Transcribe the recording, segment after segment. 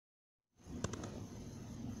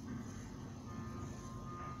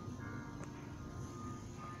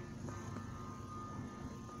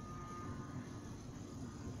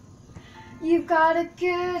You've got a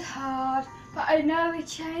good heart, but I know it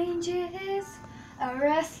changes. A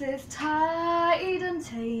restless tide,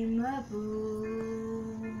 untamable.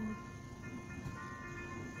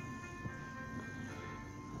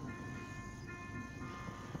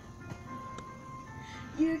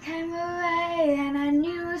 You came away and I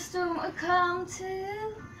knew a storm would come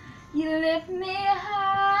too. You lift me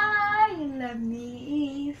high, you let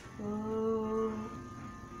me fall.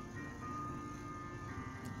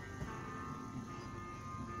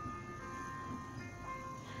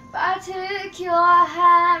 But I took your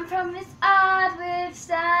hand, promised I'd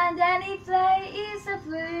withstand any blaze that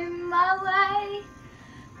blew my way.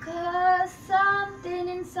 'Cause something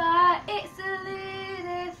inside it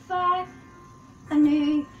solidified. I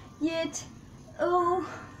knew you'd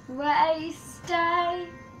always stay.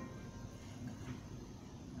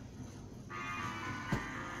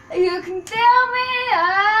 You can build me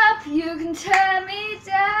up, you can tear me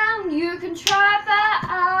down, you can try but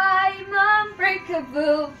I'm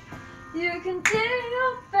unbreakable. You can do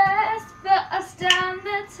your best but I stand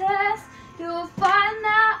the test. You'll find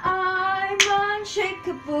that I'm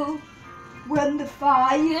unshakable. When the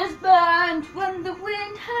fire's burned, when the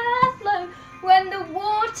wind has blown, when the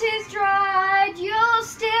water's dried, you'll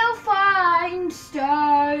still find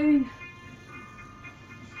stone.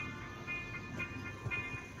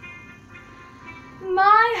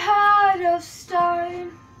 My heart of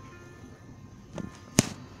stone.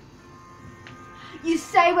 You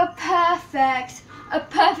say we're perfect, a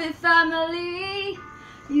perfect family.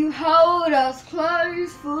 You hold us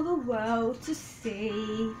close for the world to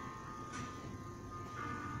see.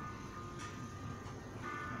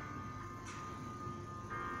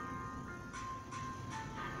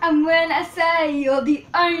 And when I say you're the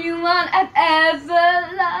only one I've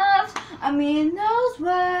ever loved, I mean those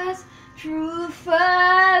words truthfully.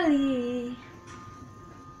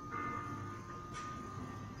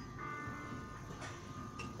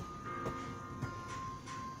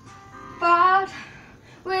 But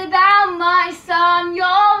without my son,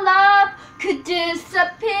 your love could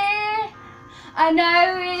disappear. I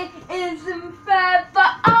know it isn't fair,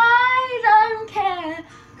 but I don't care,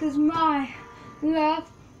 'cause my love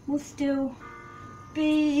will still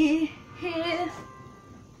be here.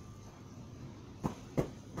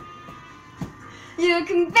 You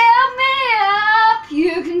can build me up,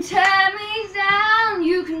 you can tear me down,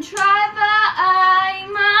 you can try but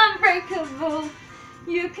I'm unbreakable.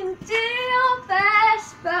 You can do your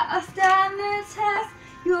best but I stand the test.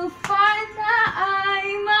 You'll find that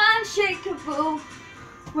I'm unshakable.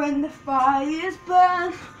 When the fire's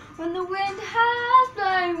burn, when the wind has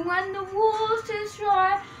blown, when the water's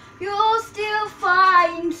dry, you'll still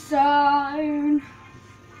find stone.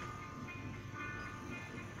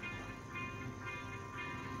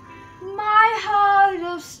 My heart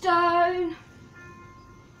of stone.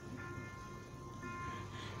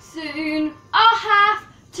 Soon I'll have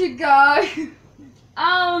to go.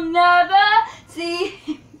 I'll never see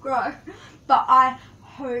him grow, but I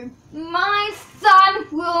hope my son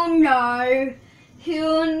will know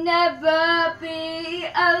he'll never be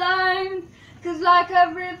alone. 'Cause like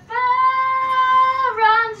a river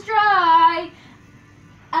runs dry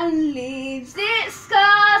and leaves its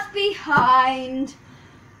scars behind,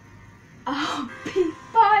 I'll be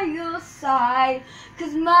by your side,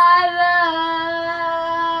 'cause my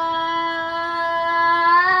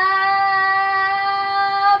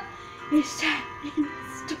love is set in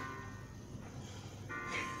stone.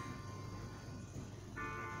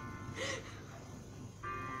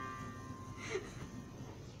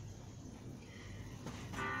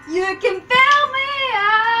 You can build me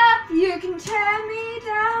up, you can tear me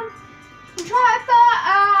down, try but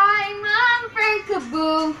I'm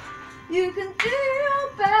unbreakable. You can do your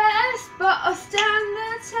best, but I'll stand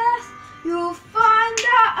the test. You'll find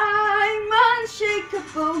that I'm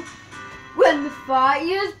unshakable. When the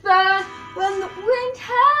fires burn, when the wind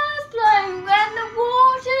has blown, when the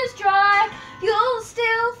water's dry, you'll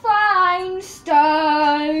still find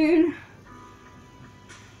stone.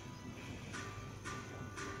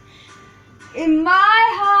 In my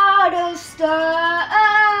heart of stone.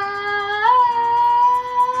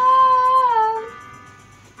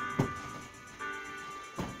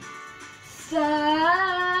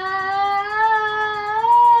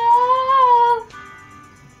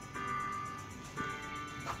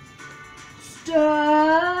 Stone,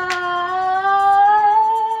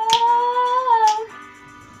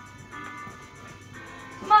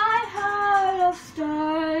 my heart of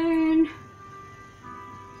stone.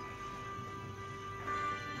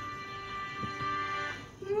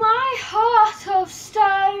 My heart of stone.